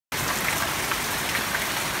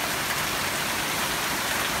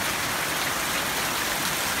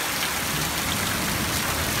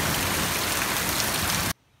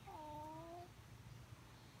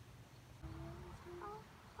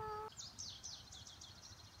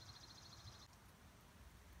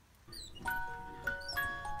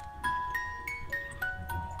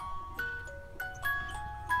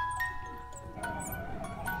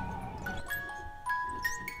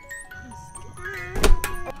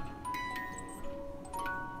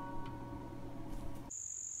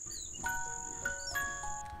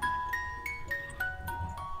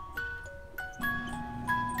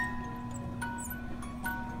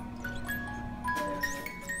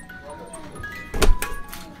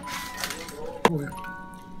You sure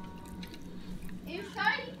you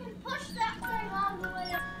can push that thing all the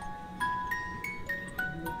way up?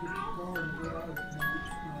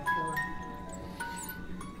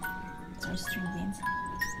 Sorry, string beans.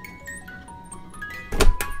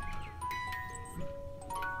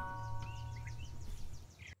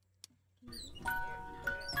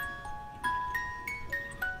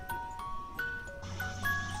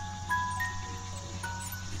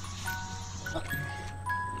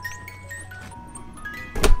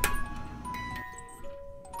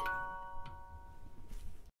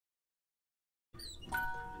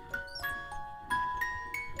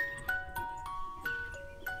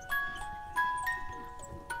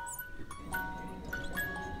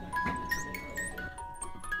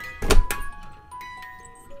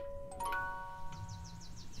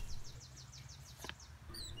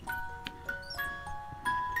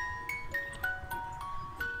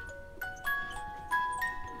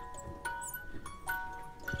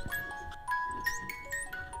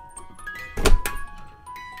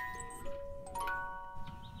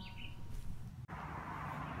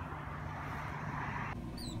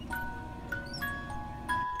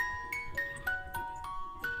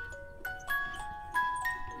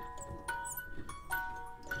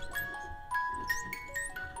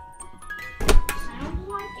 Sounds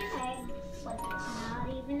like an egg, but it's not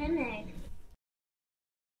even an egg.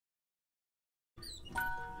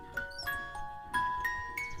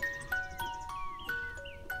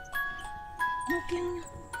 Okay.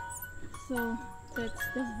 So that's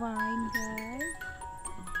the vine, guys.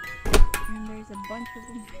 And there's a bunch of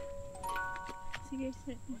them. See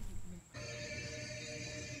guys.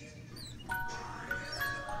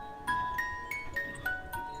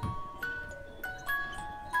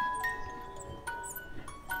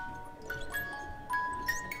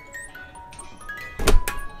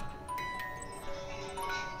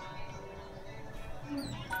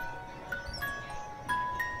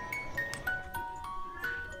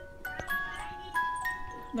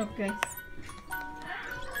 Look guys,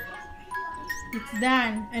 it's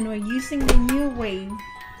done and we're using the new wave.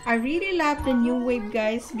 I really love the new wave,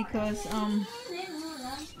 guys, because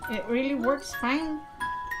it really works fine.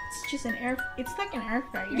 It's just it's like an air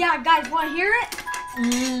fryer. Yeah, guys, want to hear it?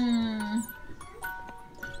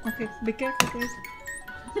 Okay, be careful guys.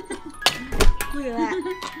 Look at that.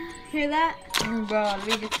 Hear that? Oh god,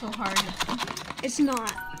 read it so hard. It's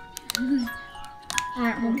not.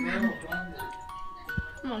 Alright,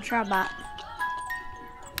 I'm gonna try that.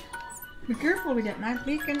 be careful with that knife.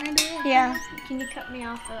 Can I do it? Yeah. Can you cut me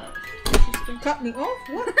off a piece of skin? Cut me off?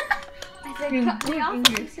 What? I said In cut me good off a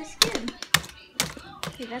English. piece of skin.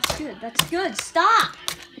 Okay, that's good. That's good. Stop!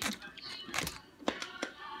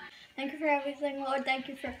 Thank you for everything, Lord. Thank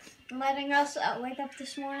you for letting us wake up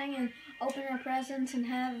this morning and open our presents and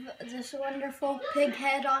have this wonderful pig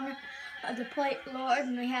head on the plate, Lord.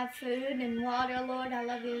 And we have food and water, Lord. I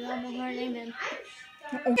love you, Lord. And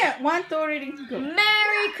Yeah, 1, 2, ready, go.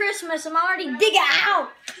 Merry Christmas! I'm already digging out.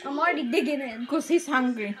 I'm already digging in. Because he's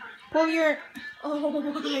hungry. Pull your... Oh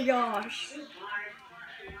my gosh!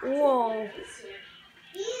 Whoa!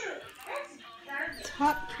 It's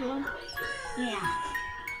hot, kill him. Yeah.